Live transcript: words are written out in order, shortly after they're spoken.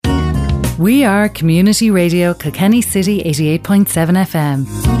We are Community Radio Kilkenny City 88.7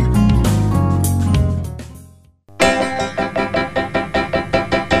 FM.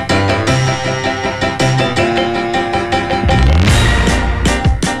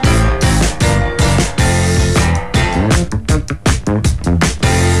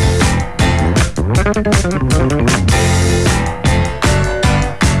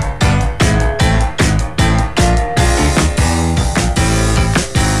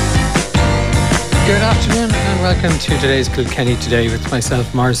 Welcome to today's Kilkenny Today with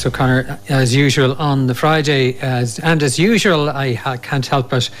myself, Maurice O'Connor, as usual on the Friday. As usual, I can't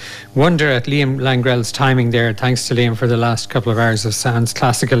help but wonder at Liam Langrell's timing there. Thanks to Liam for the last couple of hours of Sounds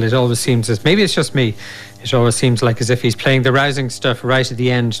Classical. It always seems as, maybe it's just me, it always seems like as if he's playing the rousing stuff right at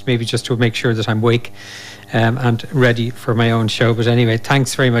the end, maybe just to make sure that I'm awake and ready for my own show. But anyway,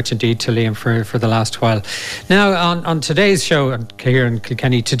 thanks very much indeed to Liam for the last while. Now, on today's show here in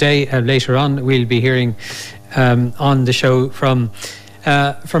Kilkenny Today, later on, we'll be hearing on the show from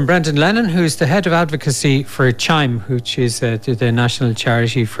Brendan Lennon, who's the head of advocacy for Chime, which is the national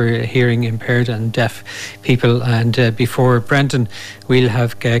charity for hearing impaired and deaf people. And before Brendan, we'll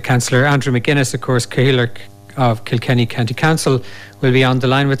have Councillor Andrew McGuinness, of course, Cathaoirleach of Kilkenny County Council, will be on the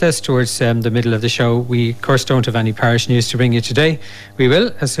line with us towards the middle of the show. We, of course, don't have any parish news to bring you today. We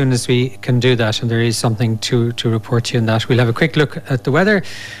will as soon as we can do that, and there is something to report to you on that. We'll have a quick look at the weather.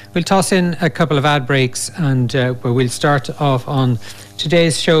 We'll toss in a couple of ad breaks, and we'll start off on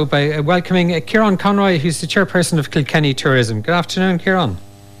today's show by welcoming Ciarán Conroy, who's the chairperson of Kilkenny Tourism. Good afternoon, Ciarán.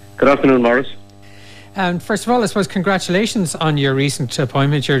 Good afternoon, Maurice. And first of all, I suppose congratulations on your recent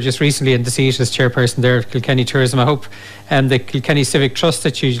appointment. You're just recently in the seat as chairperson there of Kilkenny Tourism. I hope the Kilkenny Civic Trust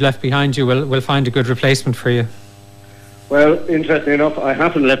that you left behind you will find a good replacement for you. Well, interestingly enough, I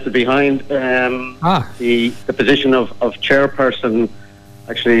haven't left it behind. The position of chairperson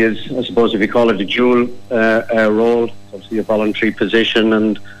actually is, I suppose if you call it a dual role, obviously a voluntary position,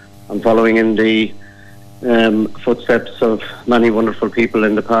 and I'm following in the footsteps of many wonderful people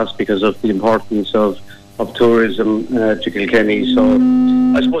in the past because of the importance of tourism to Kilkenny. So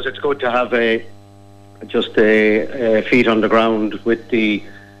I suppose it's good to have a feet on the ground with the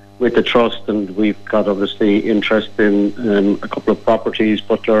trust, and we've got obviously interest in a couple of properties,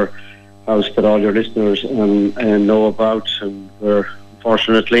 Butler House, that all your listeners know about, and we're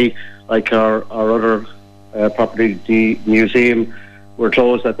fortunately, like our other property, the museum, we're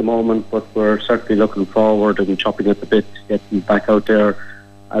closed at the moment, but we're certainly looking forward and chopping at the bit to getting back out there,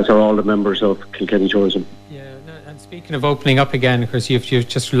 as are all the members of Kilkenny Tourism. Yeah, and speaking of opening up again, because you've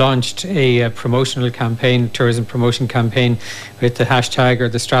just launched a promotional campaign, tourism promotion campaign, with the hashtag or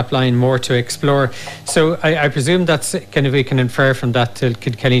the strapline "More to Explore." So I presume that's kind of, we can infer from that to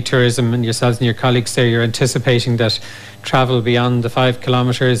Kilkenny Tourism and yourselves and your colleagues there, you're anticipating that travel beyond the 5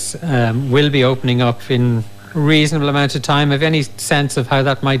 kilometres will be opening up in reasonable amount of time. Have any sense of how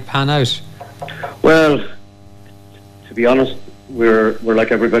that might pan out? Well, to be honest, we're like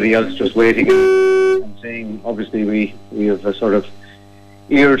everybody else, just waiting and seeing. Obviously we have a sort of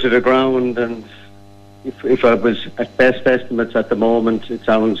ear to the ground, and if I was at best estimates at the moment, it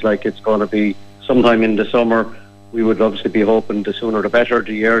sounds like it's going to be sometime in the summer. We would obviously be hoping the sooner the better,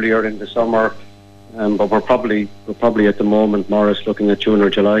 the earlier in the summer, but we're probably at the moment, Maurice, looking at June or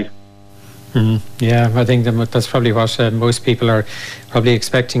July. Yeah, I think that's probably what most people are probably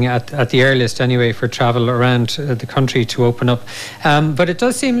expecting at the earliest anyway, for travel around the country to open up. But it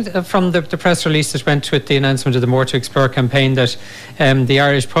does seem from the press release that went with the announcement of the More to Explore campaign that the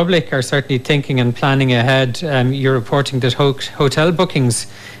Irish public are certainly thinking and planning ahead. You're reporting that hotel bookings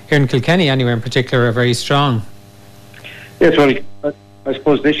here in Kilkenny, anywhere in particular, are very strong. Yes, well, I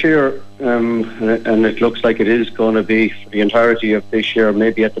suppose this year, and it looks like it is going to be for the entirety of this year,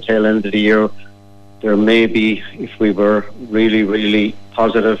 maybe at the tail end of the year, there may be, if we were really, really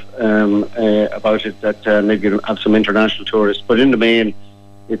positive about it, that maybe we'll have some international tourists. But in the main,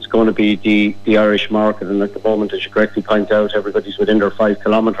 it's going to be the Irish market, and at the moment, as you correctly point out, everybody's within their 5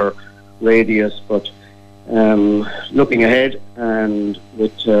 kilometre radius. But looking ahead, and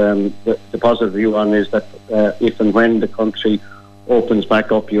with the positive view on is that if and when the country opens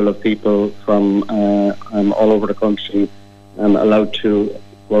back up, you'll have people from all over the country allowed to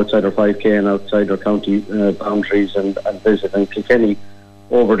go outside our 5K and outside our county boundaries and visit. And Kilkenny,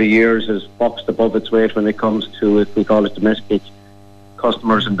 over the years, has boxed above its weight when it comes to it. We call it domestic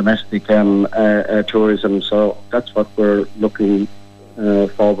customers and domestic tourism. So that's what we're looking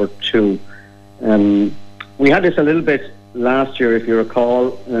forward to. We had this a little bit last year, if you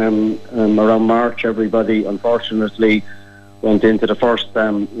recall, around March. Everybody, unfortunately, went into the first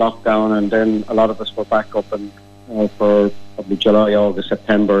lockdown, and then a lot of us were back up and for probably July, August,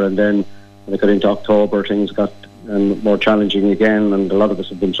 September, and then when it got into October, things got more challenging again, and a lot of us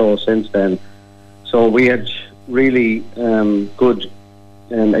have been so since then. So we had really good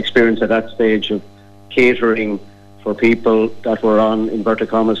experience at that stage of catering for people that were on inverted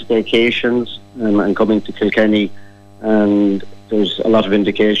commas staycations and coming to Kilkenny, and there's a lot of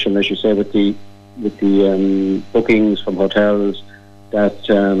indication, as you say, with the bookings from hotels that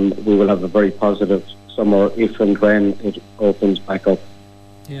we will have a very positive summer if and when it opens back up.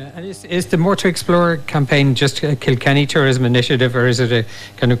 Yeah, and is the More to Explore campaign just a Kilkenny tourism initiative, or is it a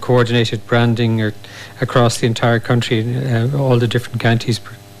kind of coordinated branding or across the entire country, all the different counties?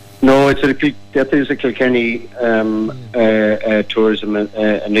 No, that is a Kilkenny tourism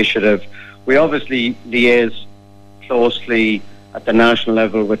initiative. We obviously liaise closely at the national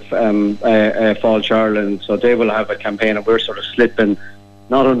level with Falch Ireland, so they will have a campaign, and we're sort of slipping,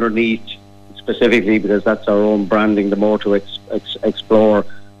 not underneath specifically because that's our own branding, the More to Explore,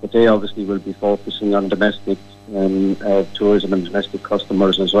 but they obviously will be focusing on domestic tourism and domestic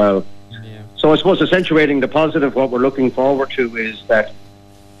customers as well. Yeah. So I suppose accentuating the positive, what we're looking forward to is that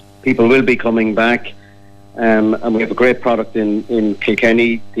people will be coming back, and we have a great product in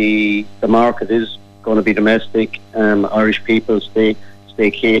Kilkenny. The market is going to be domestic, Irish people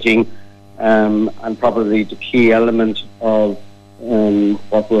staycating, and probably the key element of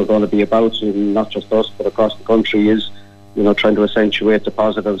what we're going to be about, not just us but across the country, is trying to accentuate the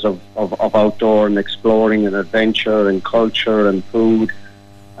positives of outdoor and exploring and adventure and culture and food,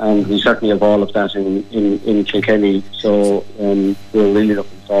 and we certainly have all of that in Kilkenny. So we're really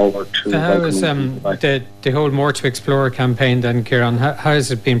looking forward to how is the whole More to Explore campaign then, Kieran? How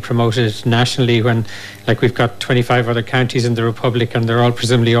has it been promoted nationally when, like, we've got 25 other counties in the Republic and they're all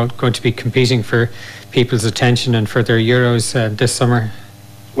presumably all going to be competing for people's attention and for their Euros this summer?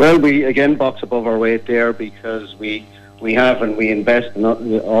 Well, we again box above our weight there because we have and we invest, and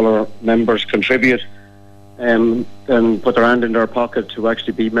all our members contribute and put their hand in their pocket to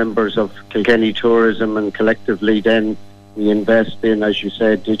actually be members of Kilkenny Tourism, and collectively then we invest in, as you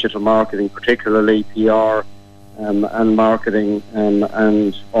said, digital marketing, particularly PR and marketing,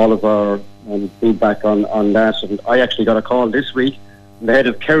 and all of our feedback on that. And I actually got a call this week from the head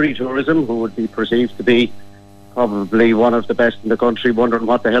of Kerry Tourism, who would be perceived to be probably one of the best in the country, wondering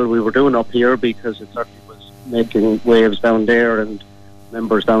what the hell we were doing up here, because it certainly was making waves down there, and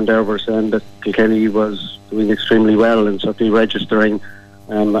members down there were saying that Kilkenny was doing extremely well and certainly registering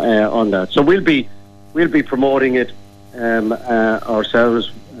on that. So we'll be promoting it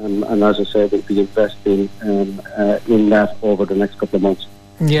ourselves, and as I said, we'll be investing in that over the next couple of months.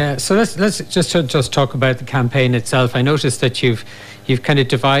 Yeah, so let's just talk about the campaign itself. I noticed that you've kind of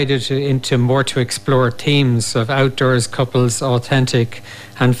divided into More to Explore themes of outdoors, couples, authentic,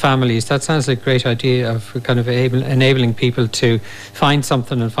 and families. That sounds like a great idea of kind of enabling people to find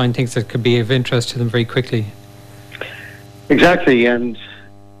something and find things that could be of interest to them very quickly. Exactly, and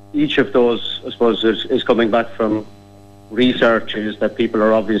each of those, I suppose, is coming back from researches that people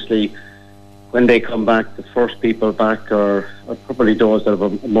are obviously, when they come back, the first people back are probably those that have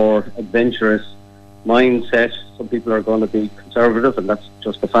a more adventurous mindset. Some people are going to be conservative, and that's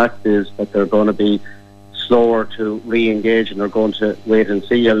just the fact, is that they're going to be slower to re-engage and they're going to wait and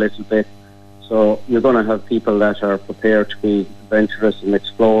see a little bit. So you're going to have people that are prepared to be adventurous and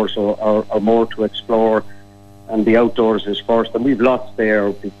explore, so are more to explore, and the outdoors is first. And we've lots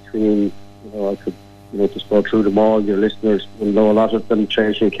there between, I could just go through them all. Your listeners will know a lot of them.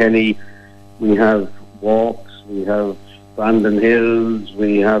 Kilkenny, we have walks, we have Brandon Hills,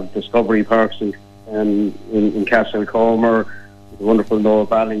 we have Discovery Parks in Castlecomer, the wonderful Noah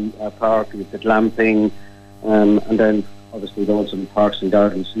Valley Park, we've got glamping, and then obviously loads of parks and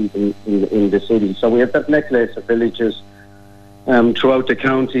gardens even in the city. So we have that necklace of villages throughout the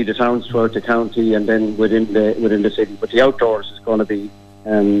county, the towns throughout the county, and then within the city. But the outdoors is going to be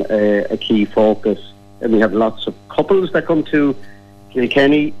a key focus. And we have lots of couples that come to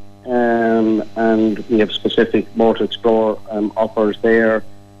Kilkenny, and we have specific More to Explore offers there.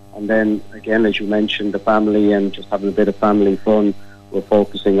 And then again, as you mentioned, the family and just having a bit of family fun, we're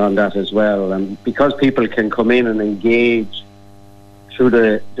focusing on that as well. And because people can come in and engage through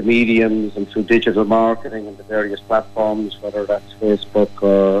the mediums and through digital marketing and the various platforms, whether that's Facebook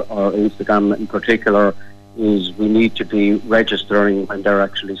or Instagram in particular, is we need to be registering when they're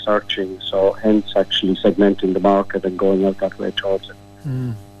actually searching, so hence actually segmenting the market and going out that way towards it.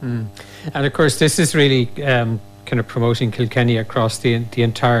 And of course this is really kind of promoting Kilkenny across the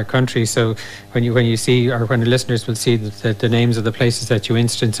entire country. So when you see, or when the listeners will see the names of the places that you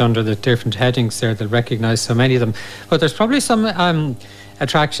instance under the different headings there, they'll recognise so many of them. But there's probably some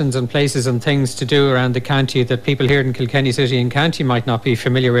attractions and places and things to do around the county that people here in Kilkenny City and County might not be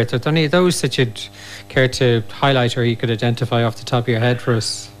familiar with? Are there any of those that you'd care to highlight or you could identify off the top of your head for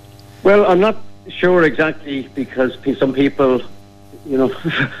us? Well, I'm not sure exactly, because some people,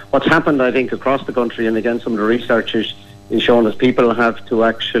 what's happened, I think, across the country, and again, some of the research is showing us people have to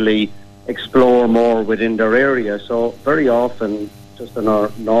actually explore more within their area. So very often, just in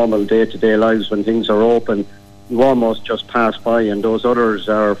our normal day-to-day lives, when things are open, you almost just pass by, and those others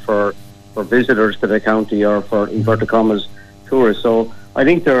are for visitors to the county or for, inverted commas, tourists. So I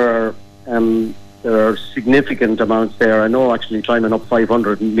think there are significant amounts there. I know actually climbing up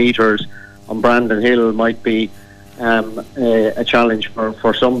 500 metres on Brandon Hill might be a challenge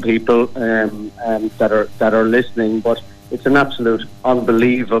for some people that are listening, but it's an absolute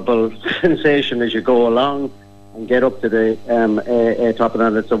unbelievable sensation as you go along and get up to the top of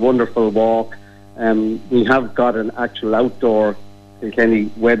that. It's a wonderful walk. We have got an actual outdoor Kilkenny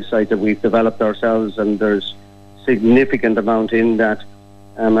website that we've developed ourselves, and there's significant amount in that.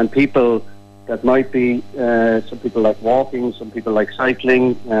 And people that might be, some people like walking, some people like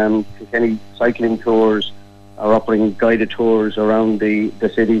cycling. Kilkenny cycling tours are offering guided tours around the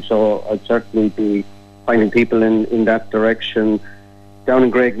city, so I'd certainly be finding people in that direction. Down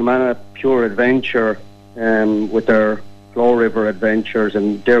in Graignamanagh, Pure Adventure, with their Flow River Adventures,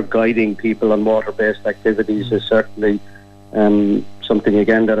 and they're guiding people on water-based activities, is certainly something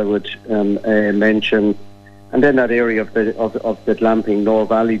again that I would mention. And then that area of the glamping, Nore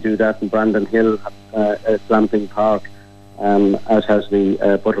Valley do that, and Brandon Hill glamping park, as has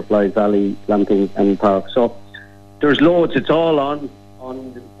the Butterfly Valley glamping and park. So there's loads. It's all on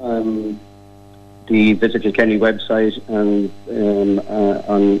the Visit Kilkenny website and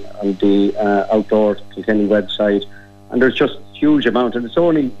on the Outdoor Kilkenny website, and there's just huge amount. And it's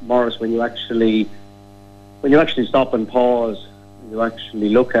only, Maurice, when you actually stop and pause, you actually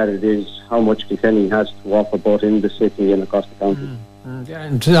look at it, is how much Kilkenny has to offer both in the city and across the county. Yeah,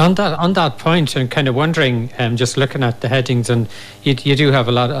 and on that point, I'm kind of wondering, just looking at the headings, and you do have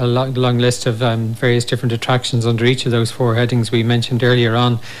a long list of various different attractions under each of those 4 headings we mentioned earlier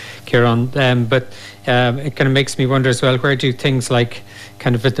on, Kieran. But it kind of makes me wonder as well, where do things like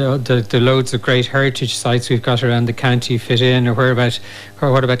kind of the loads of great heritage sites we've got around the county fit in, or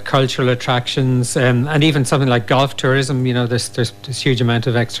what about cultural attractions, and even something like golf tourism? There's huge amount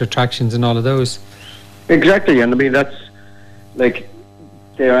of extra attractions in all of those. Exactly, and I mean that's like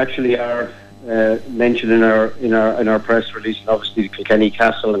they actually are mentioned in our press release, and obviously the Kilkenny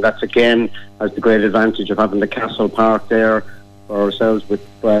Castle, and that's again has the great advantage of having the Castle Park there for ourselves with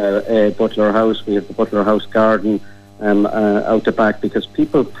Butler House. We have the Butler House Garden out the back, because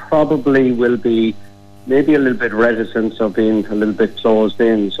people probably will be maybe a little bit reticent of being a little bit closed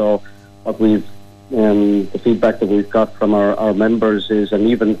in. So what we've the feedback that we've got from our members is, and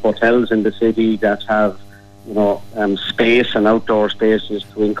even hotels in the city that have space and outdoor spaces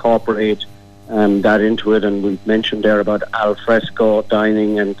to incorporate that into it. And we've mentioned there about al fresco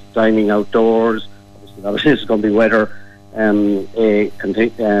dining and dining outdoors. Obviously it's going to be weather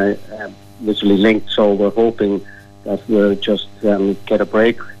literally linked, so we're hoping that we'll just get a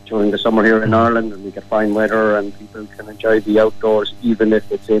break during the summer here in Ireland, and we get fine weather and people can enjoy the outdoors even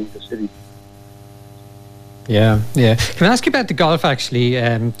if it's in the city. Yeah. Can I ask you about the golf actually,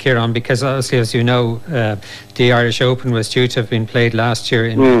 Kieran? Because obviously, as you know, the Irish Open was due to have been played last year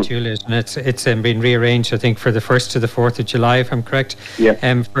in Tulis, and it's been rearranged, I think, for the 1st to the 4th of July, if I'm correct.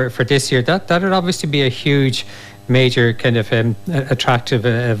 Yeah. For this year, that would obviously be a huge, major kind of attractive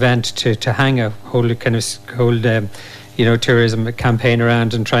event to hang a whole tourism campaign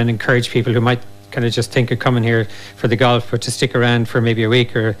around, and try and encourage people who might kind of just think of coming here for the golf, but to stick around for maybe a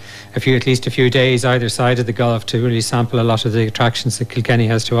week or at least a few days either side of the golf to really sample a lot of the attractions that Kilkenny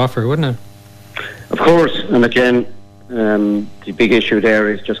has to offer, wouldn't it? Of course, and again, the big issue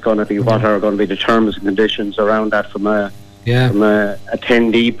there is just going to be what are going to be the terms and conditions around that from a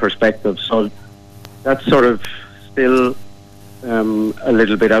attendee perspective. So that's sort of still a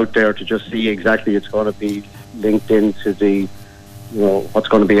little bit out there to just see exactly. It's going to be linked into the what's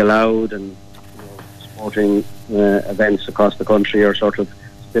going to be allowed, and sporting events across the country are sort of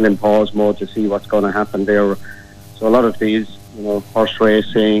still in pause mode to see what's going to happen there. So a lot of these, horse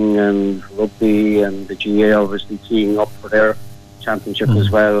racing and rugby and the GA obviously teeing up for their championship as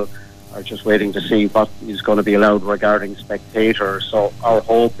well, are just waiting to see what is going to be allowed regarding spectators. So our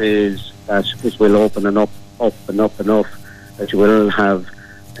hope is that this will open up enough that you will have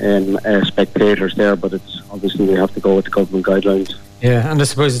spectators there, but it's obviously we have to go with the government guidelines. Yeah, and I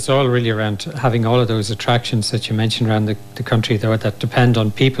suppose it's all really around having all of those attractions that you mentioned around the country, though, that depend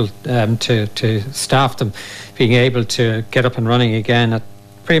on people to staff them, being able to get up and running again at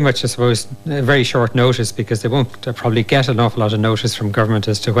pretty much, I suppose, a very short notice, because they won't probably get an awful lot of notice from government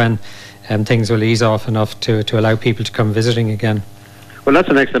as to when things will ease off enough to allow people to come visiting again. Well, that's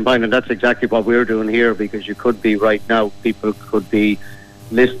an excellent point, and that's exactly what we're doing here, because you could be right now, people could be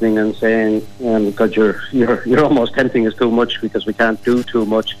listening and saying, God, you're almost tempting us too much, because we can't do too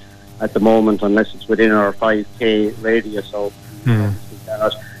much at the moment unless it's within our 5k radius. So we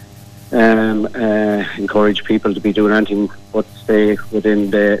cannot encourage people to be doing anything but stay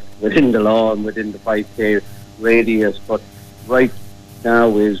within the law and within the 5k radius. But right now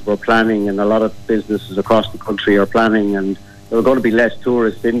we're planning, and a lot of businesses across the country are planning, and there are going to be less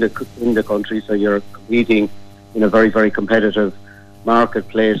tourists in the country, so you're competing in a very, very competitive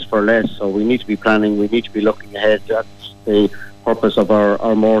marketplace for less. So we need to be planning, we need to be looking ahead. That's the purpose of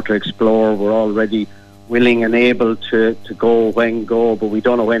our More to Explore. We're already willing and able to go, but we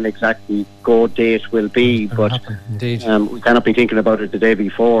don't know when exactly go date will be. But we cannot be thinking about it the day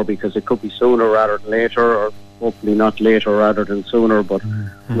before, because it could be sooner rather than later, or hopefully not later rather than sooner. But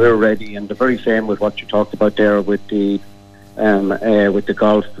we're ready, and the very same with what you talked about there with the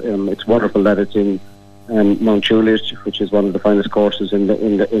golf. It's wonderful that it's in Mount Juliet, which is one of the finest courses in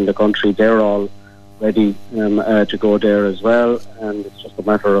the country. They're all ready to go there as well, and it's just a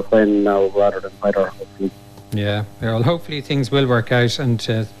matter of when now rather than whether, hopefully. Yeah, well, hopefully things will work out, and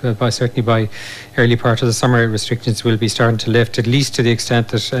certainly by early part of the summer, restrictions will be starting to lift, at least to the extent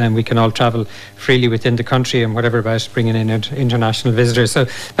that we can all travel freely within the country, and whatever about bringing in international visitors. So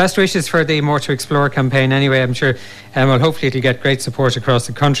best wishes for the More to Explore campaign anyway. I'm sure, well, hopefully it'll get great support across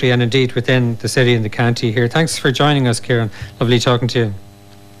the country and indeed within the city and the county here. Thanks for joining us, Kieran. Lovely talking to you.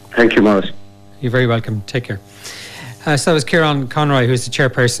 Thank you, Maurice. You're very welcome. Take care. So that was Kieran Conroy, who's the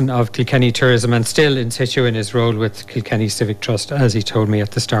chairperson of Kilkenny Tourism and still in situ in his role with Kilkenny Civic Trust, as he told me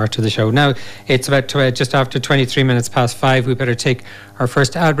at the start of the show. Now, it's about just after 23 minutes past 5. We better take our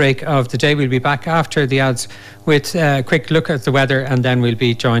first ad break of the day. We'll be back after the ads with a quick look at the weather, and then we'll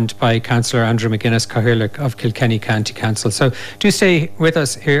be joined by Councillor Andrew McGuinness Cathaoirleach of Kilkenny County Council. So do stay with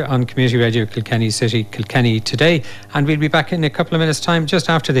us here on Community Radio Kilkenny City, Kilkenny Today, and we'll be back in a couple of minutes' time just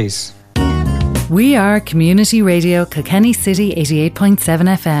after these. We are Community Radio Kilkenny City 88.7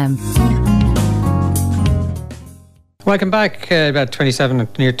 FM. Welcome back. About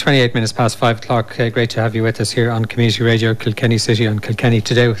 28 minutes past 5 o'clock. Great to have you with us here on Community Radio Kilkenny City on Kilkenny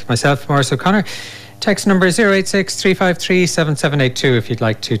Today with myself, Maurice O'Connor. Text number 086 353 7782 if you'd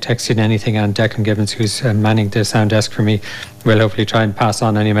like to text in anything, and Declan Gibbons, who's manning the sound desk for me, will hopefully try and pass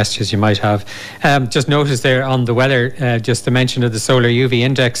on any messages you might have. Just notice there on the weather, just the mention of the solar UV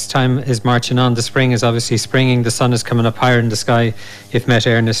index. Time is marching on. The spring is obviously springing. The sun is coming up higher in the sky. If Met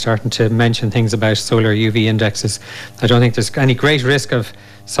Éireann is starting to mention things about solar UV indexes, I don't think there's any great risk of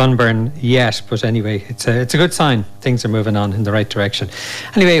sunburn yet, but anyway, it's a good sign. Things are moving on in the right direction.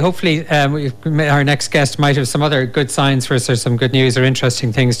 Anyway, hopefully our next guest might have some other good signs for us, or some good news or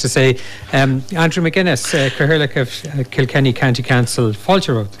interesting things to say. Andrew McGuinness, Cathaoirleach of Kilkenny County Council, Fáilte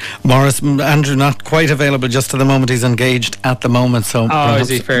Road. Morris, Andrew not quite available just at the moment. He's engaged at the moment. So is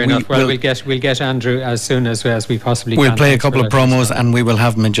he? Fair enough. Well, we'll get Andrew as soon as we possibly can. We'll play a couple of promos and we will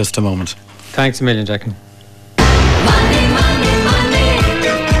have him in just a moment. Thanks a million, Declan.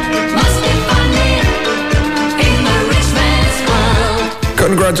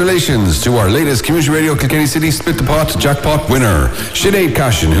 Congratulations to our latest Community Radio Kilkenny City Split the Pot jackpot winner, Sinead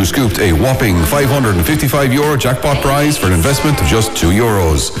Cashin, who scooped a whopping €555 jackpot prize for an investment of just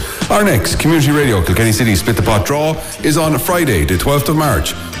 €2. Our next Community Radio Kilkenny City Split the Pot draw is on Friday, the 12th of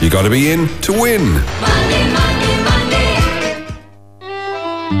March. You got to be in to win.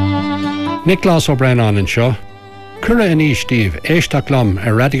 Nicholas O'Brien and Shaw. Cura Anish Steve, Eishtach Lum,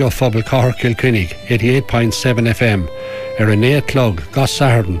 a radio phobal Cahir Kilkenny, 88.7 FM. A né clog, gas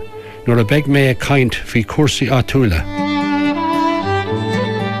Saturn, nor a beg me a kind fi cursi atula.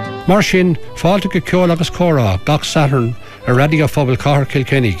 Marshin, Fáilte go ceol agus córa, gach Saturn, a radio phobal Cahir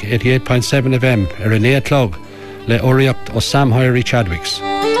Kilkenny, 88.7 FM, a né clog, le Oriacht o Sam Hoyrie Chadwicks.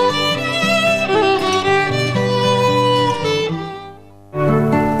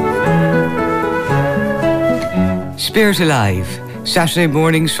 Spirit Alive, Saturday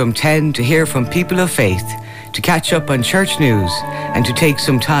mornings from 10 to hear from people of faith, to catch up on church news, and to take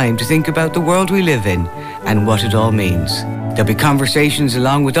some time to think about the world we live in and what it all means. There'll be conversations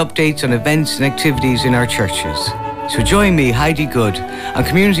along with updates on events and activities in our churches. So join me, Heidi Good, on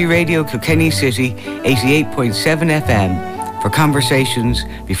Community Radio Kilkenny City 88.7 FM for conversations,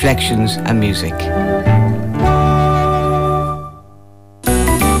 reflections and music.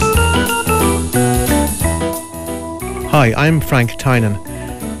 Hi, I'm Frank Tynan,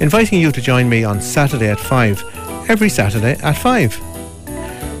 inviting you to join me on Saturday at 5, every Saturday at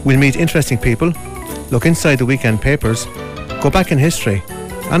 5. We'll meet interesting people, look inside the weekend papers, go back in history,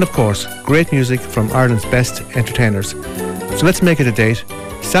 and of course, great music from Ireland's best entertainers. So let's make it a date,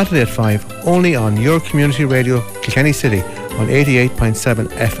 Saturday at 5, only on your community radio, Kilkenny City, on 88.7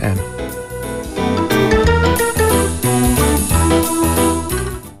 FM.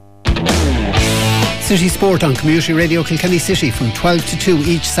 City Sport on Community Radio Kilkenny City from 12 to 2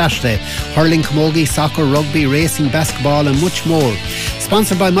 each Saturday. Hurling, camogie, soccer, rugby, racing, basketball and much more.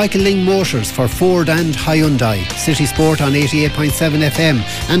 Sponsored by Michael Ling Motors for Ford and Hyundai. City Sport on 88.7 FM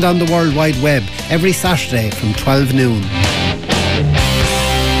and on the World Wide Web every Saturday from 12 noon.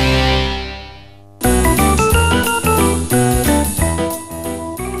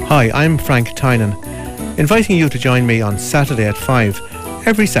 Hi, I'm Frank Tynan, inviting you to join me on Saturday at 5,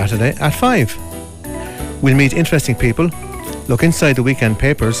 every Saturday at 5. We'll meet interesting people, look inside the weekend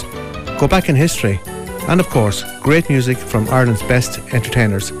papers, go back in history, and of course, great music from Ireland's best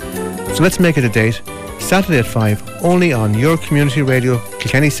entertainers. So let's make it a date, Saturday at 5, only on your community radio,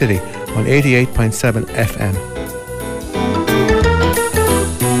 Kilkenny City, on 88.7 FM.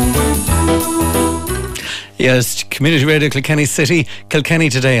 Yes, Community Radio Kilkenny City, Kilkenny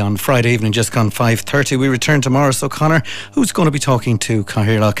Today on Friday evening, just gone 5:30. We return to Maurice O'Connor, who's going to be talking to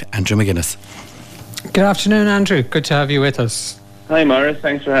Cathaoirleach Andrew McGuinness. Good afternoon, Andrew. Good to have you with us. Hi, Maurice.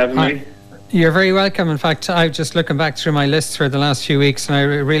 Thanks for having me. You're very welcome. In fact, I'm just looking back through my list for the last few weeks, and I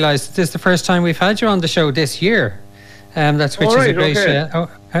realised this is the first time we've had you on the show this year. It's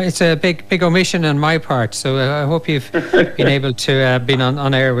a big omission on my part. So I hope you've been able to been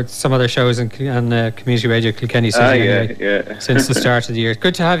on air with some other shows on Community Radio Kilkenny City since the start of the year.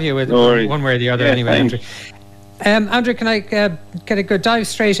 Good to have you with one way or the other. Anyway, Andrew. Andrew, can I dive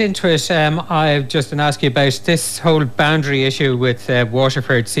straight into it? I've just been asking you about this whole boundary issue with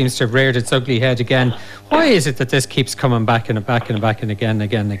Waterford. Seems to have reared its ugly head again. Why is it that this keeps coming back and back and back and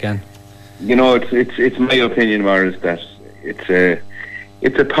again? You know, it's my opinion, Maurice, that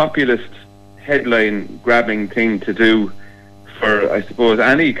it's a populist headline grabbing thing to do for, I suppose,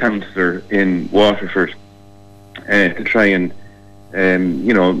 any councillor in Waterford to try and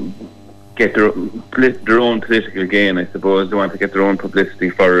get their own political gain, I suppose. They want to get their own publicity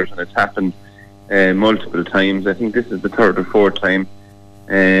for it, and it's happened multiple times. I think this is the third or fourth time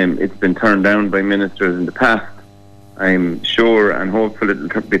it's been turned down by ministers in the past. I'm sure and hopeful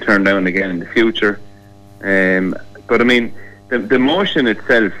it'll be turned down again in the future. But I mean, the motion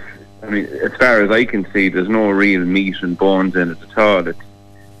itself, I mean, as far as I can see, there's no real meat and bones in it at all.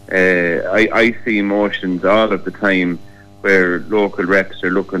 I see motions all of the time where local reps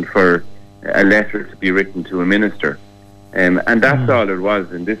are looking for a letter to be written to a minister. And that's all it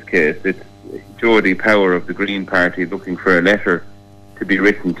was in this case. It's Jody Power of the Green Party looking for a letter to be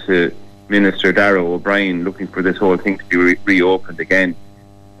written to Minister Darragh O'Brien, looking for this whole thing to be reopened again,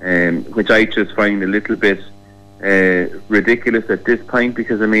 which I just find a little bit ridiculous at this point,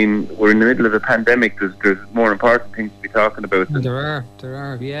 because I mean, we're in the middle of a pandemic. There's more important things to be talking about. There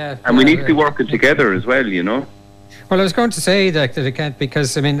are, yeah. And we need to be working together as well, you know. Well, I was going to say that it can't,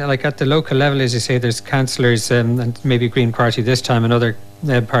 because I mean, like at the local level, as you say, there's councillors and maybe Green Party this time and other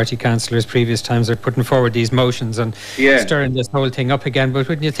party councillors previous times are putting forward these motions and stirring this whole thing up again. But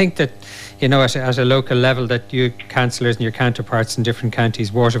wouldn't you think that, you know, at a local level, that you councillors and your counterparts in different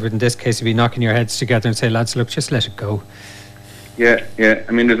counties, Waterford in this case, would be knocking your heads together and say, lads, look, just let it go. Yeah.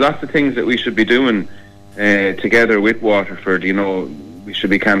 I mean, there's lots of things that we should be doing together with Waterford. You know, we should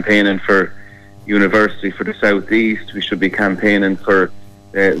be campaigning for university for the southeast. We should be campaigning for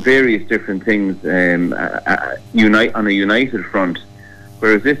various different things on a united front,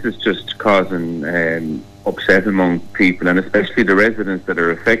 whereas this is just causing upset among people, and especially the residents that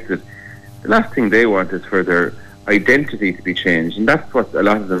are affected. The last thing they want is for their identity to be changed, and that's what a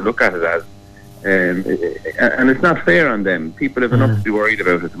lot of them look at it as, and it's not fair on them. People have enough to be worried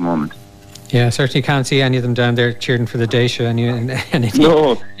about at the moment. Yeah, certainly can't see any of them down there cheering for the Dacia in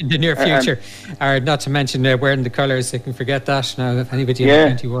the near future. Or not to mention wearing the colours, they can forget that. Now, if anybody in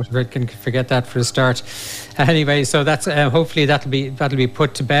County Waterford can forget that for a start. Anyway, so that's hopefully that'll be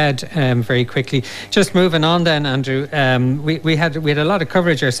put to bed very quickly. Just moving on then, Andrew. We had a lot of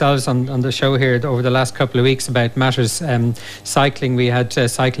coverage ourselves on the show here over the last couple of weeks about matters cycling. We had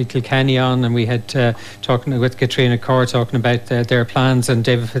Cycle Kilkenny on, and we had talking with Katrina Corr talking about their plans, and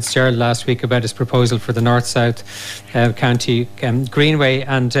David Fitzgerald last week about his proposal for the North-South County Greenway.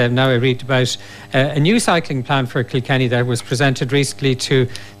 And now I read about a new cycling plan for Kilkenny that was presented recently to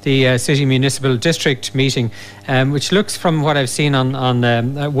the City Municipal District meeting, which looks, from what I've seen on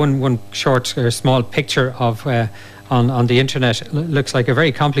one short or small picture of on the internet. It looks like a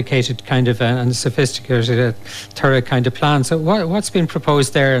very complicated kind of and sophisticated, thorough kind of plan. So what's been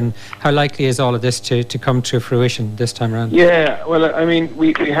proposed there, and how likely is all of this to come to fruition this time around? Yeah, well, I mean,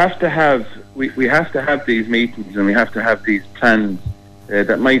 we have to have these meetings, and we have to have these plans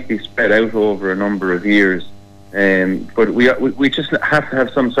that might be spread out over a number of years. But we just have to have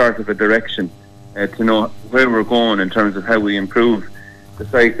some sort of a direction to know where we're going in terms of how we improve the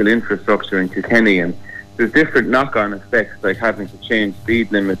cycle infrastructure in Kilkenny. And there's different knock-on effects, like having to change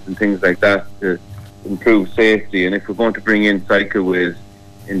speed limits and things like that to improve safety. And if we're going to bring in cycleways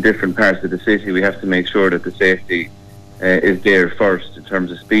in different parts of the city, we have to make sure that the safety is there first in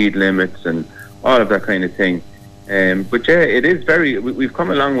terms of speed limits and all of that kind of thing. But yeah, it is we've come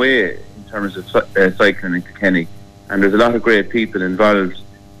a long way in terms of cycling in Kilkenny, and there's a lot of great people involved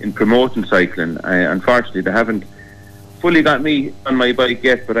in promoting cycling. Unfortunately, they haven't fully got me on my bike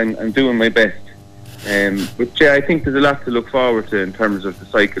yet, but I'm doing my best. But yeah, I think there's a lot to look forward to in terms of the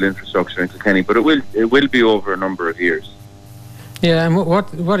cycle infrastructure in Kilkenny, but it will be over a number of years. Yeah, and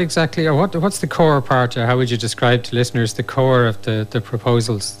what exactly, or what's the core part, or how would you describe to listeners the core of the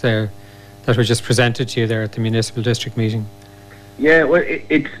proposals there that were just presented to you there at the municipal district meeting? Yeah, well,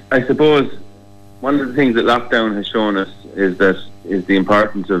 it's I suppose one of the things that lockdown has shown us is the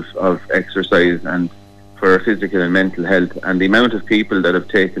importance of exercise and for our physical and mental health, and the amount of people that have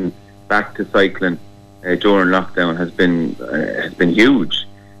taken back to cycling during lockdown has been huge.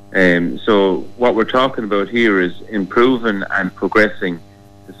 So what we're talking about here is improving and progressing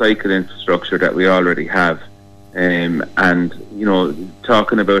the cycle infrastructure that we already have, and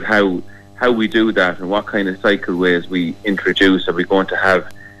talking about how we do that and what kind of cycleways we introduce. Are we going to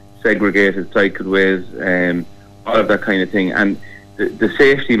have segregated cycleways, all of that kind of thing, and the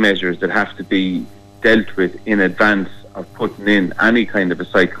safety measures that have to be dealt with in advance of putting in any kind of a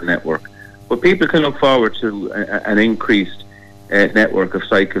cycle network. But people can look forward to an increased network of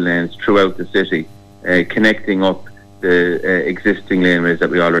cycle lanes throughout the city, connecting up the existing laneways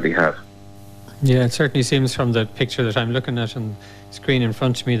that we already have. Yeah, it certainly seems from the picture that I'm looking at on the screen in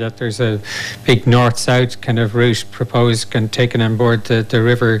front of me that there's a big north-south kind of route proposed and taken on board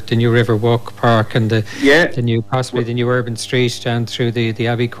the new River Walk Park and the new urban street down through the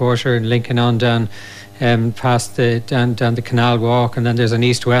Abbey Quarter and linking on down past down the Canal Walk, and then there's an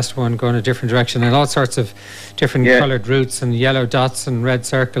east-west one going a different direction, and all sorts of different coloured routes and yellow dots and red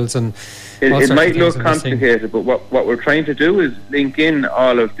circles and it might look complicated, but what we're trying to do is link in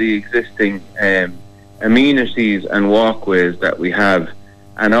all of the existing amenities and walkways that we have,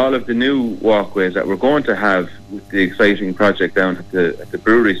 and all of the new walkways that we're going to have with the exciting project down at the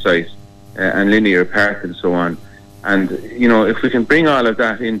brewery site and linear park and so on. And if we can bring all of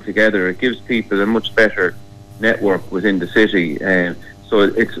that in together, it gives people a much better network within the city. So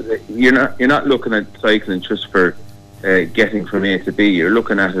you're not looking at cycling just for getting from A to B. You're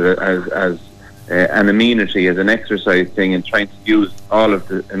looking at it as an amenity, as an exercise thing, and trying to use all of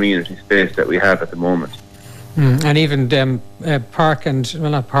the amenity space that we have at the moment. And even park and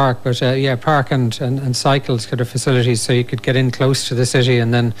cycles kind of facilities, so you could get in close to the city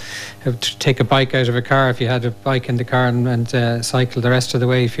and then take a bike out of a car if you had a bike in the car and cycle the rest of the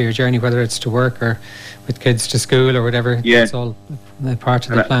way for your journey, whether it's to work or with kids to school or whatever. Yeah. It's all part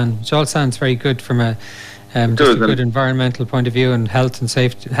of the plan, which all sounds very good from a good environmental point of view and health and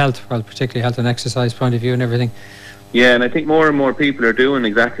safety, particularly health and exercise point of view and everything. Yeah, and I think more and more people are doing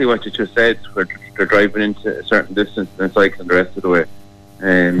exactly what you just said. They're driving into a certain distance and cycling the rest of the way.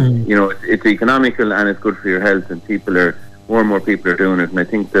 It's economical and it's good for your health, and more and more people are doing it. And I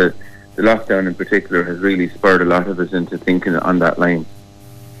think the lockdown in particular has really spurred a lot of us into thinking on that line.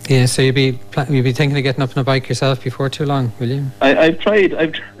 Yeah, so you'll be thinking of getting up on a bike yourself before too long, will you? I've tried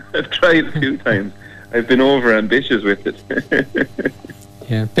a few times. I've been over ambitious with it.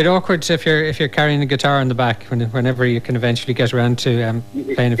 Yeah, bit awkward if you're carrying a guitar in the back whenever you can eventually get around to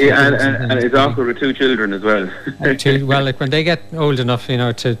playing a few tunes. And it's awkward with two children as well. Like when they get old enough,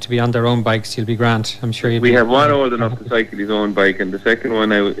 to be on their own bikes, you'll be grand. I'm sure we have one old enough to cycle his own bike, and the second one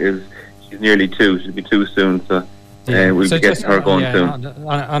now she's nearly 2. She'll be 2 soon, so. We'll be getting her going soon.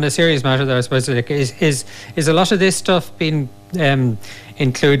 On a serious matter, though, I suppose, is a lot of this stuff being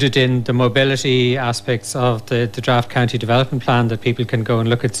included in the mobility aspects of the draft county development plan that people can go and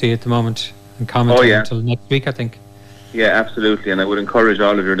look at, see at the moment and comment on until next week, I think? Yeah, absolutely, and I would encourage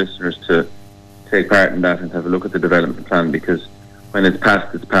all of your listeners to take part in that and have a look at the development plan, because when it's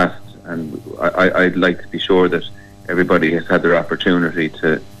passed, and I'd like to be sure that everybody has had their opportunity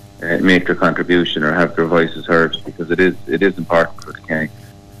to make their contribution or have their voices heard, because it is important for Kilkenny.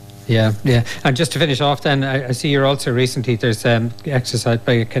 Yeah. And just to finish off, then I see you're also recently there's exercise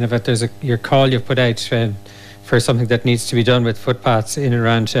by kind of there's your call you've put out for for something that needs to be done with footpaths in and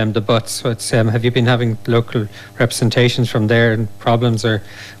around the butts. Have you been having local representations from there and problems, or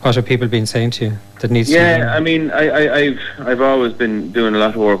what have people been saying to you that needs to be done? Yeah, I mean, I've always been doing a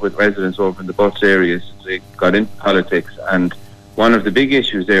lot of work with residents over in the butts areas since they got into politics, and one of the big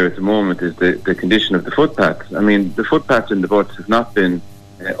issues there at the moment is the condition of the footpaths. I mean, the footpaths in the butts have not been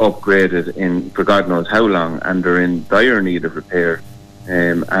upgraded for God knows how long, and they're in dire need of repair.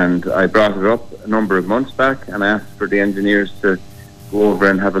 And I brought it up a number of months back, and I asked for the engineers to go over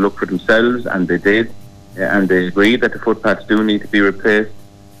and have a look for themselves, and they did, and they agreed that the footpaths do need to be replaced.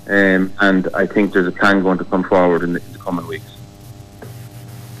 And I think there's a plan going to come forward in the coming weeks.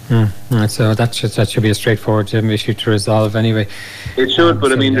 So that should be a straightforward issue to resolve anyway. It should,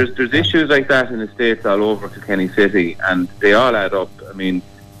 but I mean, there's issues like that in the States all over Kilkenny City, and they all add up. I mean,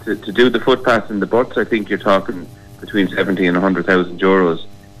 to do the footpaths in the butts, I think you're talking between 70 and 100,000 euros.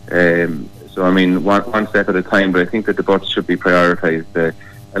 So I mean, one step at a time, but I think that the butts should be prioritised.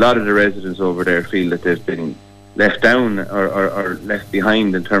 A lot of the residents over there feel that they've been left down or left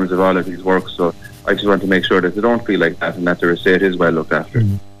behind in terms of all of these works, so I just want to make sure that they don't feel like that, and that their estate is well looked after.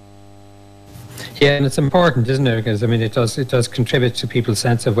 Yeah, and it's important, isn't it? Because I mean, it does contribute to people's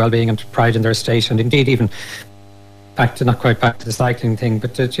sense of well-being and pride in their estate, and indeed even not quite back to the cycling thing,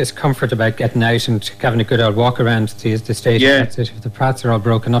 but just comfort about getting out and having a good old walk around the estate. Yeah. If the paths are all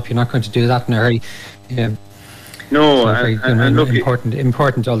broken up, you're not going to do that in a hurry. Yeah. No, and look,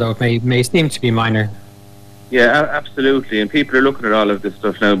 important, although it may seem to be minor. Yeah, absolutely. And people are looking at all of this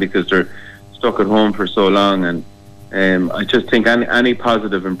stuff now because they're stuck at home for so long, and I just think any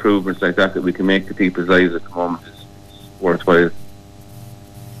positive improvements like that we can make to people's lives at the moment is worthwhile.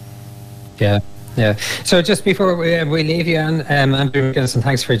 Yeah. So just before we leave you, Andrew McGinnison,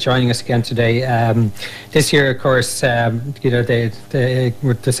 thanks for joining us again today. This year, of course, with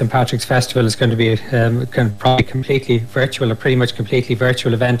the St. Patrick's Festival is going to be probably completely virtual, or pretty much completely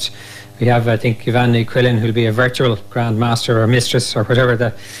virtual event. We have, I think, Ivana Quillen, who'll be a virtual Grand Master or Mistress or whatever,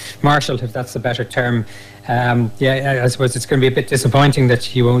 the Marshal, if that's the better term. I suppose it's going to be a bit disappointing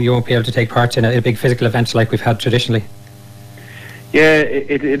that you won't be able to take part in a big physical event like we've had traditionally. Yeah,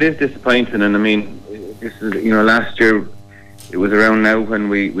 it is disappointing, and I mean, this is, last year it was around now when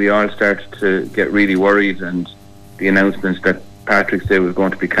we all started to get really worried, and the announcements that Patrick's Day was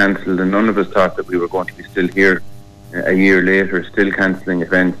going to be cancelled, and none of us thought that we were going to be still here a year later, still cancelling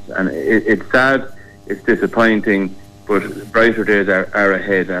events. And it's sad, it's disappointing, but brighter days are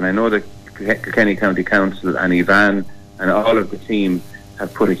ahead. And I know that Kilkenny County Council and Ivan and all of the team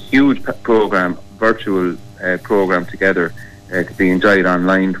have put a huge virtual programme together to be enjoyed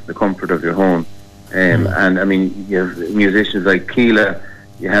online from the comfort of your home. And I mean, you have musicians like Keela,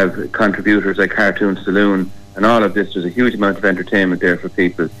 you have contributors like Cartoon Saloon, and all of this. There's a huge amount of entertainment there for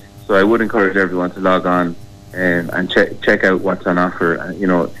people. So I would encourage everyone to log on and check out what's on offer,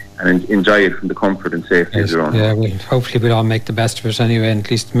 and enjoy it from the comfort and safety of your own. Yeah, hopefully we'll all make the best of it anyway, and at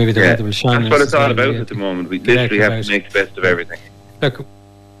least maybe the weather will shine. That's what it's all about at the moment. We literally have to make the best of everything. Look,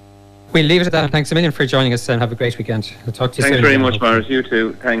 we'll leave it at that. Thanks a million for joining us, and have a great weekend. We'll talk to you soon. Thanks very much, Maurice. You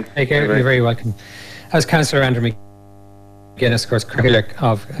too. Thanks. Take care. You're very welcome. As Councillor Andrew McGuinness, of course, clerk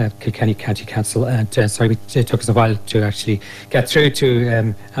of Kilkenny County Council, and it took us a while to actually get through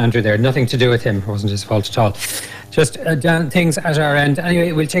to Andrew there. Nothing to do with him. It wasn't his fault at all. Just things at our end.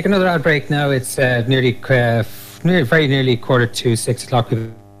 Anyway, we'll take another ad break now. It's very nearly 6:45.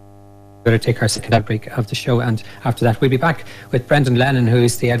 We've got to take our second ad break of the show, and after that we'll be back with Brendan Lennon, who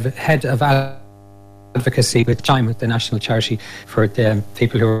is the head of advocacy with Chime, with the national charity for the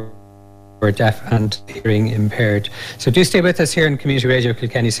people who are deaf and hearing impaired. So do stay with us here in Community Radio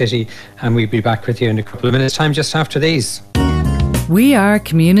Kilkenny City, and we'll be back with you in a couple of minutes' time just after these. We are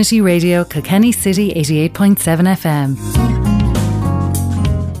Community Radio Kilkenny City 88.7 FM.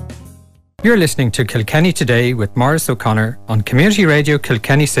 You're listening to Kilkenny Today with Maurice O'Connor on Community Radio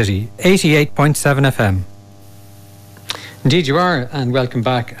Kilkenny City 88.7 FM. Indeed you are, and welcome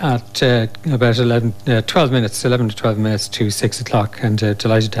back at about 11 to 12 minutes to 6 o'clock, and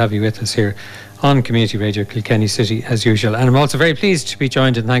delighted to have you with us here on Community Radio Kilkenny City as usual. And I'm also very pleased to be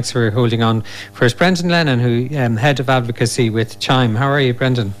joined, and thanks for holding on, first Brendan Lennon, who head of advocacy with Chime. How are you,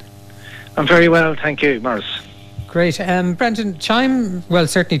 Brendan? I'm very well, thank you, Maurice. Great. Brendan, Chime, well,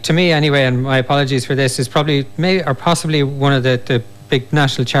 certainly to me anyway, and my apologies for this, is possibly one of the big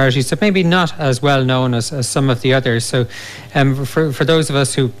national charities that maybe not as well known as some of the others. So for those of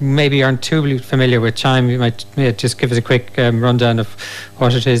us who maybe aren't too familiar with Chime, you might just give us a quick rundown of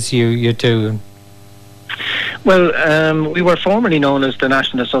what it is you do. Well, we were formerly known as the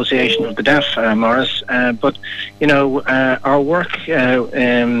National Association of the Deaf, Maurice, but our work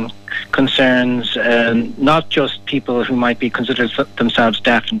concerns not just people who might be considered themselves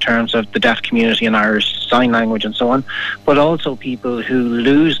deaf in terms of the deaf community in Irish Sign Language and so on, but also people who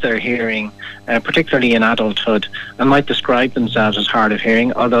lose their hearing, particularly in adulthood, and might describe themselves as hard of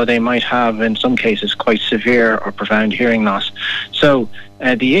hearing, although they might have, in some cases, quite severe or profound hearing loss. So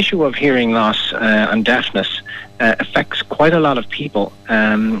the issue of hearing loss and deafness affects quite a lot of people.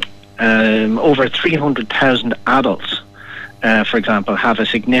 Over 300,000 adults, for example, have a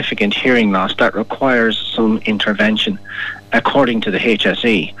significant hearing loss that requires some intervention, according to the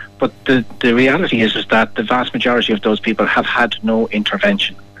HSE. But the reality is that the vast majority of those people have had no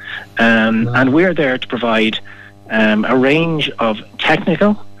intervention. And we're there to provide a range of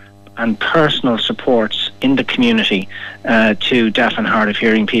technical and personal supports in the community to deaf and hard of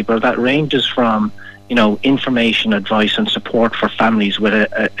hearing people. That ranges from information, advice and support for families with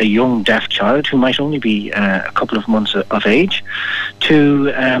a young deaf child who might only be a couple of months of age,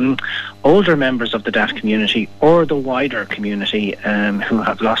 to older members of the deaf community or the wider community who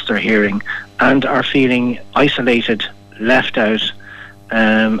have lost their hearing and are feeling isolated, left out,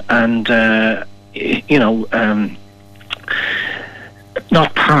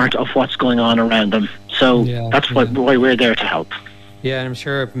 not part of what's going on around them. So that's why we're there to help. Yeah, and I'm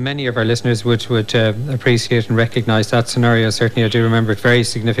sure many of our listeners would appreciate and recognise that scenario. Certainly I do remember it very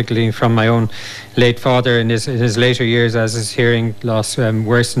significantly from my own late father in his later years as his hearing loss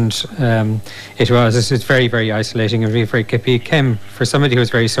worsened. It's very, very isolating, and it became, for somebody who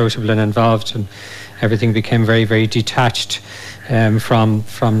was very sociable and involved, and everything became very, very detached from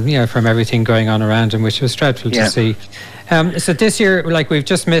everything going on around him, which was dreadful to see. So this year, like we've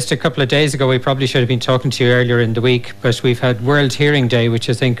just missed a couple of days ago, we probably should have been talking to you earlier in the week, but we've had World Hearing Day, which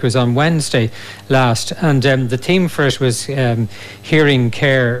I think was on Wednesday last, and the theme for it was hearing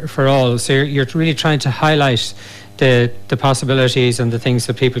care for all. So you're really trying to highlight the possibilities and the things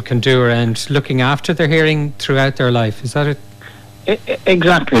that people can do around looking after their hearing throughout their life. Is that it?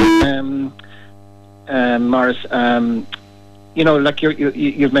 Exactly. Maurice, like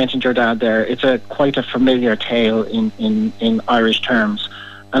you've mentioned your dad there. It's quite a familiar tale in Irish terms.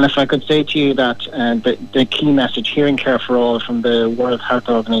 And if I could say to you that the key message, hearing care for all, from the World Health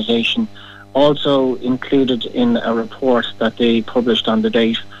Organization, also included in a report that they published on the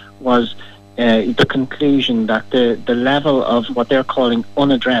date, was the conclusion that the level of what they're calling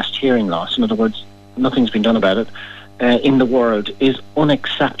unaddressed hearing loss, in other words, nothing's been done about it, in the world, is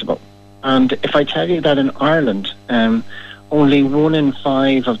unacceptable. And if I tell you that in Ireland, only 1 in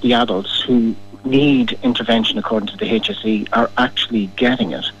 5 of the adults who need intervention, according to the HSE, are actually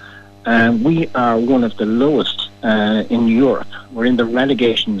getting it. We are one of the lowest in Europe. We're in the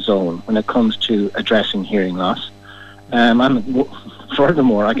relegation zone when it comes to addressing hearing loss. And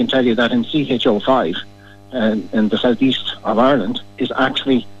furthermore, I can tell you that in CHO5, in the southeast of Ireland, is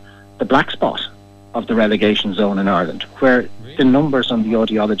actually the black spot of the relegation zone in Ireland, where the numbers on the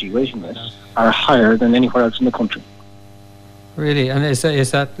audiology waiting list are higher than anywhere else in the country. Really? And is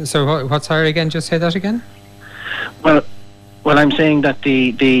that so? What's higher again? Just say that again. Well, I'm saying that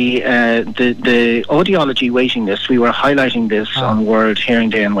the audiology waiting list, we were highlighting this on World Hearing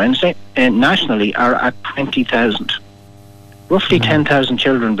Day on Wednesday, and nationally are at 20,000. Roughly 10,000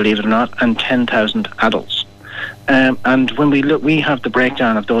 children, believe it or not, and 10,000 adults. And when we look, we have the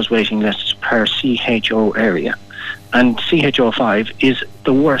breakdown of those waiting lists per CHO area. And CHO5 is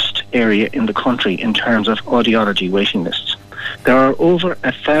the worst area in the country in terms of audiology waiting lists. There are over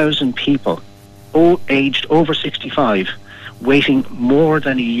 1,000 people aged over 65 waiting more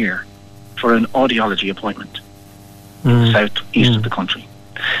than a year for an audiology appointment in the southeast of the country.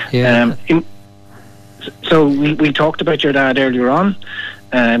 So we talked about your dad earlier on.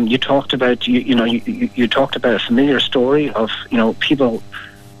 You talked about you talked about a familiar story of people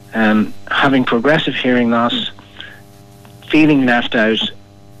having progressive hearing loss, feeling left out,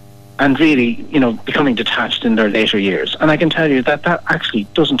 and really, becoming detached in their later years. And I can tell you that actually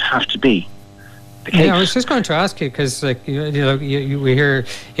doesn't have to be the case. Yeah, I was just going to ask you, because we hear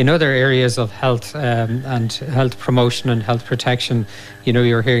in other areas of health and health promotion and health protection,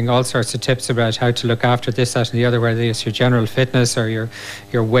 you're hearing all sorts of tips about how to look after this, that and the other, whether it's your general fitness or your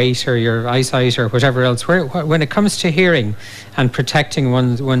weight or your eyesight or whatever else. When it comes to hearing and protecting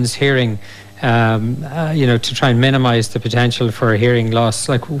one's hearing, to try and minimise the potential for hearing loss,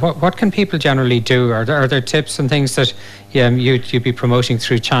 like what can people generally do? Are there tips and things that you'd be promoting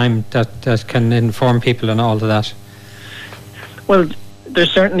through Chime that can inform people and all of that? Well, there's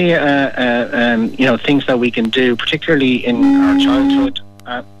certainly things that we can do, particularly in our childhood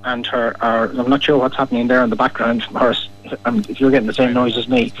and our. I'm not sure what's happening there in the background, Maurice. If you're getting the same noise as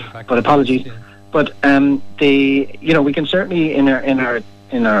me, but apologies. But we can certainly in our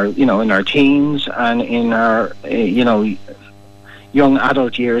teens and in our young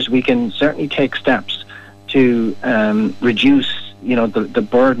adult years, we can certainly take steps to reduce the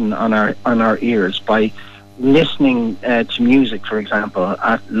burden on our ears by listening to music, for example,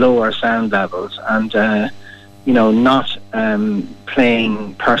 at lower sound levels, and not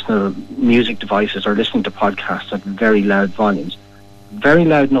playing personal music devices or listening to podcasts at very loud volumes. Very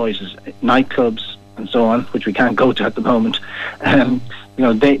loud noises, nightclubs and so on, which we can't go to at the moment.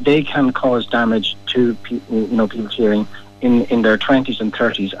 They can cause damage to people's hearing in their 20s and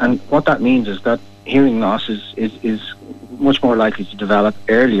 30s. And what that means is that hearing loss is much more likely to develop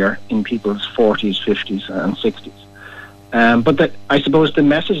earlier in people's 40s, 50s and 60s. But I suppose the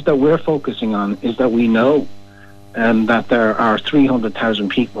message that we're focusing on is that we know that there are 300,000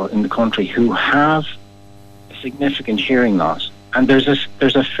 people in the country who have significant hearing loss. And there's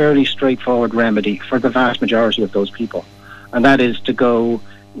a fairly straightforward remedy for the vast majority of those people. And that is to go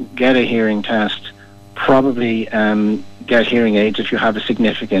get a hearing test, probably get hearing aids if you have a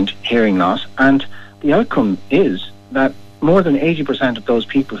significant hearing loss. And the outcome is that more than 80% of those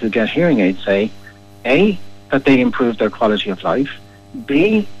people who get hearing aids say, A, that they improve their quality of life,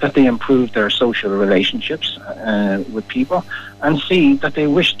 B, that they improve their social relationships with people, and C, that they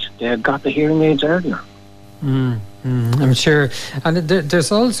wished they had got the hearing aids earlier. I'm sure, and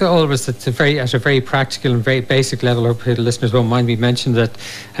there's also always at a very practical and very basic level. I hope the listeners won't mind me mentioning that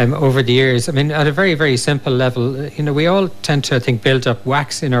over the years, I mean, at a very, very simple level, we all tend to, I think, build up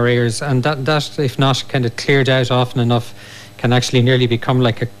wax in our ears, and that if not kind of cleared out often enough, can actually nearly become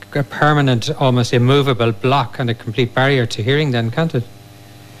like a permanent, almost immovable block and a complete barrier to hearing. Then, can't it?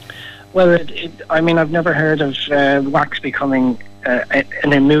 Well, I've never heard of wax becoming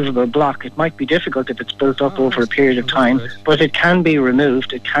an immovable block. It might be difficult if it's built up over a period of time, but it can be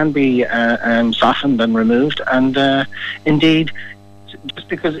removed. It can be softened and removed. And indeed, just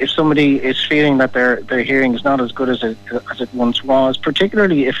because if somebody is feeling that their hearing is not as good as it once was,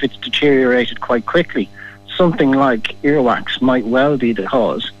 particularly if it's deteriorated quite quickly, something like earwax might well be the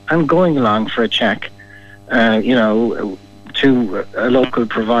cause. And going along for a check, to a local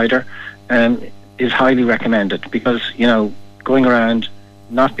provider is highly recommended, because going around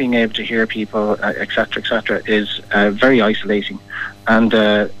not being able to hear people, etc., is very isolating, and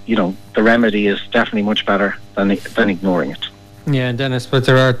the remedy is definitely much better than ignoring it. Yeah, and Dennis, but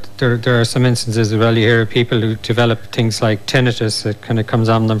there are some instances as well. You hear people who develop things like tinnitus that kind of comes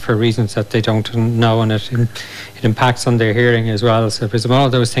on them for reasons that they don't know, and it impacts on their hearing as well. So I presume all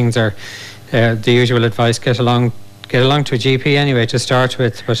those things are the usual advice: get along to a GP anyway to start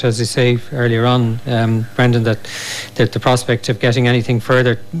with. But as you say earlier on, Brendan, that the prospect of getting anything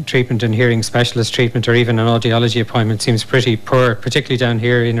further treatment and hearing specialist treatment or even an audiology appointment seems pretty poor, particularly down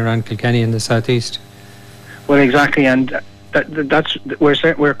here in around Kilkenny in the southeast. Well, exactly, and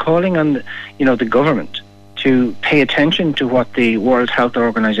we're calling on the government to pay attention to what the World Health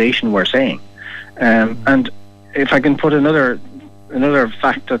Organization were saying, and if I can put another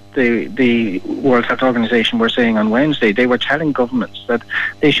fact that the World Health Organization were saying on Wednesday, they were telling governments that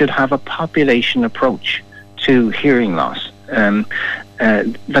they should have a population approach to hearing loss.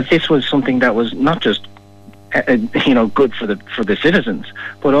 That this was something that was not just good for the citizens,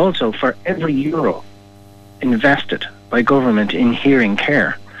 but also for every euro invested by government in hearing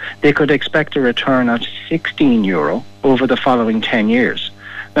care, they could expect a return of €16 over the following 10 years.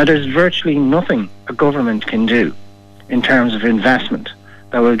 Now, there's virtually nothing a government can do in terms of investment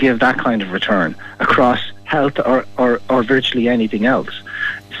that will give that kind of return across health or virtually anything else.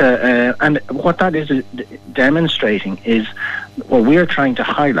 So, and what that is demonstrating is what we're trying to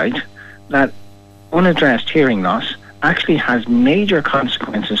highlight, that unaddressed hearing loss actually has major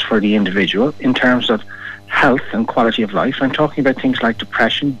consequences for the individual in terms of health and quality of life. I'm talking about things like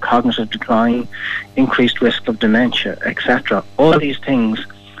depression, cognitive decline, increased risk of dementia, etc. All these things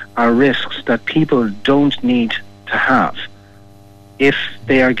are risks that people don't need to have if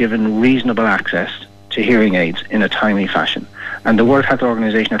they are given reasonable access to hearing aids in a timely fashion. And the World Health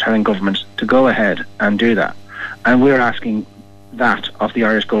Organization are telling governments to go ahead and do that. And we're asking that of the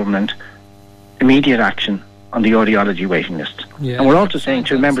Irish government, immediate action on the audiology waiting list. Yeah. And we're also saying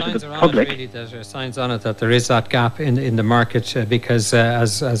to members of the public, really, there are signs on it that there is that gap in the market, because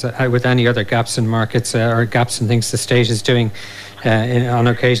as with any other gaps in markets or gaps in things the state is doing, on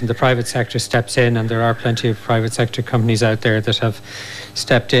occasion the private sector steps in, and there are plenty of private sector companies out there that have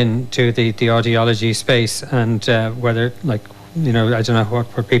stepped in to the audiology space, and whether, like I don't know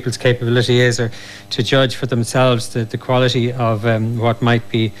what people's capability is, or to judge for themselves the quality of what might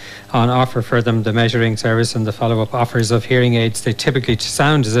be on offer for them, the measuring service and the follow-up offers of hearing aids. They typically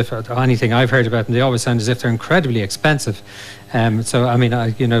sound as if, anything I've heard about them, they always sound as if they're incredibly expensive. So, I mean,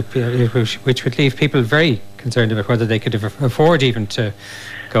 which would leave people very concerned about whether they could afford even to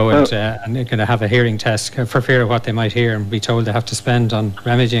go and kind of have a hearing test for fear of what they might hear and be told they have to spend on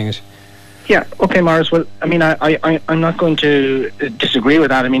remedying it. Yeah, okay, Maurice. Well, I mean, I'm not going to disagree with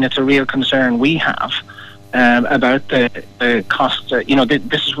that. I mean, it's a real concern we have about the cost.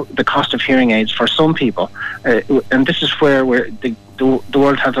 This is the cost of hearing aids for some people, and this is where the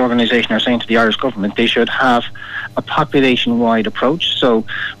World Health Organization are saying to the Irish government they should have a population-wide approach. So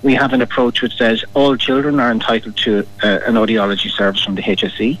we have an approach which says all children are entitled to an audiology service from the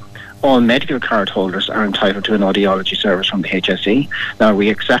HSE. All medical card holders are entitled to an audiology service from the HSE. Now, we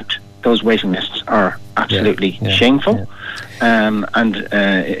accept those waiting lists are absolutely shameful, and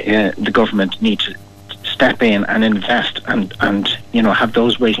the government needs to step in and invest and have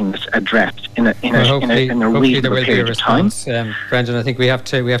those waiting lists addressed in a reasonable period of time. Brendan, I think we have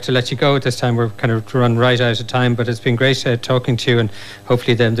to let you go at this time. We're kind of run right out of time, but it's been great talking to you, and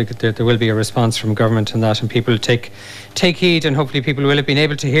hopefully then there will be a response from government on that, and people take heed, and hopefully people will have been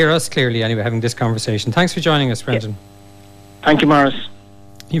able to hear us clearly anyway having this conversation. Thanks for joining us, Brendan. Thank you, Maurice.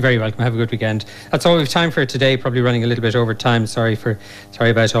 You're very welcome. Have a good weekend. That's all we have time for today, probably running a little bit over time. Sorry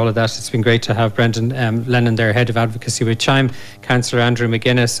about all of that. It's been great to have Brendan Lennon there, Head of Advocacy with Chime, Councillor Andrew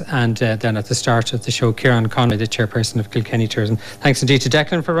McGuinness, and then at the start of the show, Ciarán Conway, the Chairperson of Kilkenny Tourism. Thanks indeed to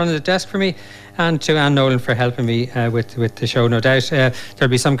Declan for running the desk for me, and to Anne Nolan for helping me with the show. No doubt there'll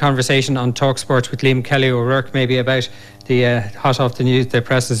be some conversation on TalkSport with Liam Kelly O'Rourke, maybe about the hot off the news, the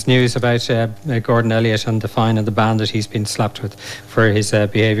press's news about Gordon Elliott and the fine and the ban that he's been slapped with for his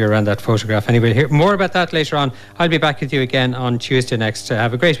behaviour around that photograph. Anyway, hear more about that later on. I'll be back with you again on Tuesday next.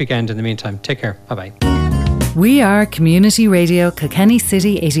 Have a great weekend in the meantime. Take care. Bye bye. We are Community Radio Kilkenny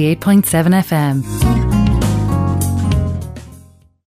City 88.7 FM.